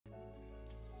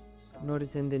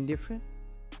Notice anything different?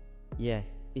 Yeah,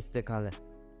 it's the color.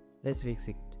 Let's fix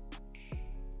it.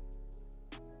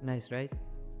 Nice, right?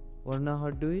 Wanna know how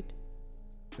to do it?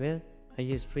 Well, I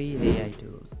use free AI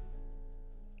tools.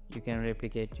 You can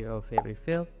replicate your favorite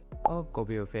film, or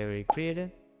copy your favorite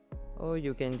creator, or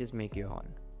you can just make your own.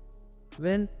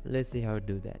 Well, let's see how to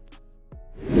do that.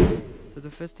 So the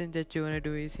first thing that you want to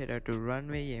do is head out to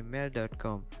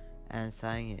RunwayML.com and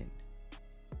sign in.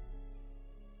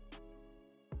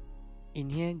 In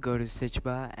here, go to search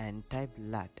bar and type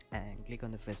LUT and click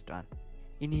on the first one.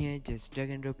 In here, just drag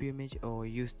and drop your image or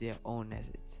use their own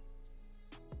assets.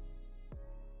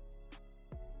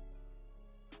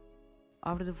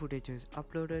 After the footage is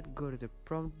uploaded, go to the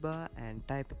prompt bar and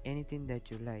type anything that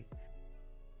you like.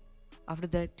 After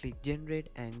that, click generate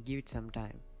and give it some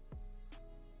time.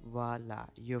 Voila,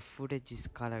 your footage is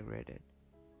color graded.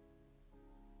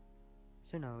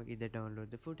 So now either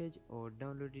download the footage or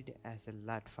download it as a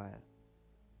LUT file.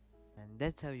 And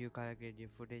that's how you color grade your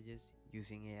footages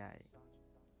using AI.